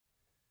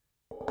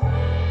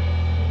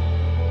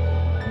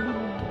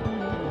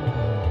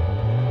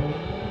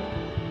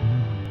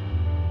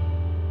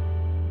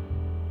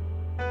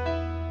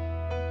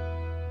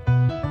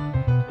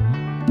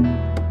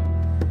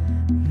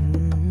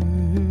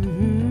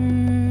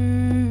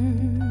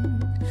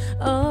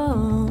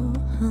Oh,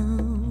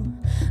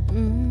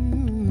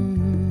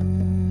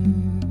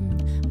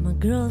 my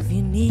girl, if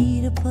you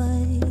need a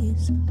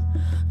place,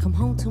 come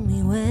home to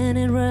me when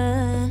it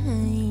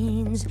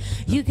rains.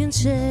 You can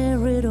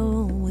share it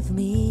all with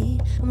me.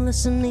 I'm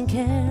listening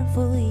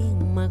carefully,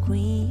 my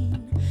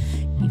queen.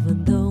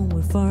 Even though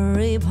we're far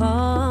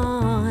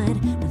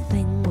apart,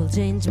 nothing will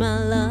change my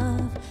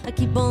love. I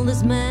keep all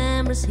these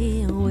memories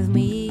here with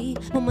me.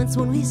 Moments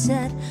when we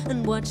sat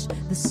and watched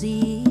the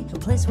sea. A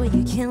place where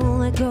you can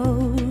let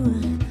go,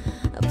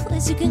 a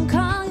place you can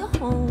call your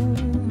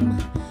home.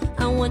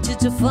 I want you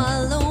to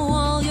follow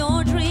all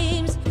your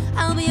dreams.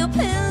 I'll be your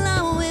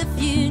pillow if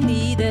you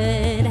need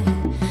it.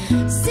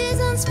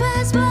 Seasons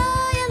pass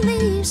by and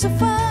leaves are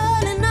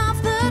falling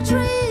off the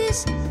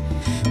trees.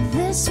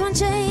 This won't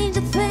change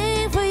a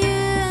thing for you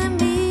and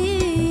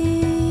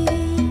me.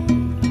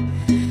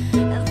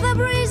 The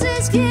breeze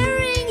is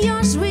carrying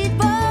your sweet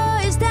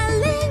voice,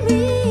 telling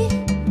me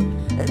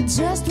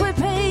just wait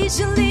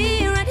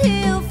patiently right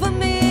here for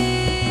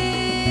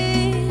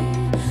me.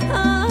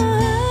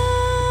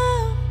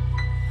 Oh,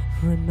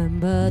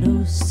 remember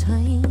those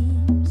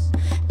times,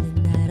 the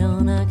night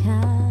on our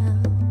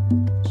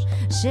couch,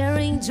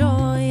 sharing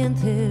joy and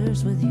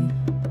tears with you.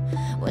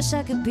 Wish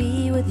I could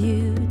be with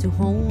you to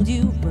hold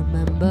you.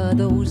 Remember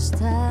those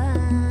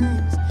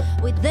times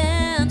we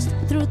danced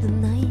through the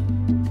night,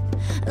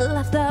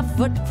 left our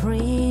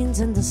footprints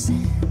in the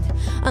sand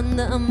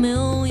under a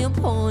million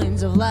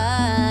points of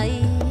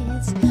light.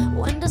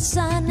 When the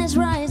sun is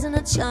rising,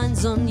 it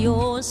shines on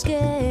your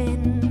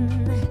skin.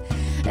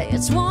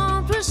 Its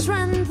warmth will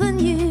strengthen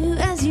you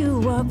as you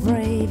walk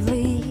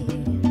bravely.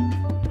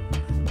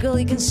 Girl,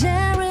 you can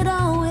share it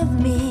all with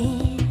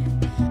me.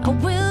 I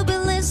will be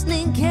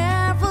listening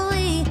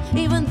carefully,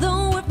 even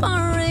though we're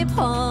far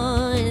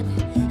apart.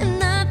 And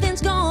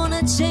nothing's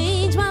gonna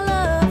change my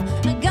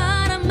love. I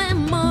got a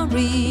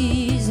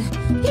memories.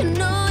 You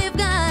know you've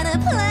got a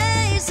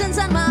place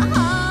inside my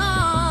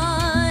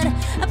heart,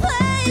 a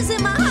place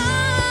in my heart.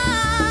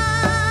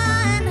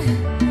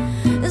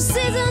 The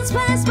seasons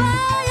pass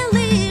by and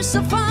leaves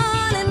are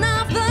falling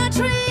off the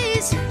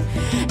trees.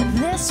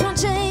 This won't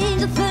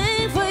change a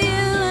thing for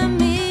you and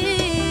me.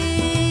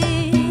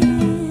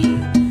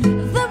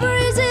 The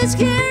breeze is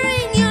carrying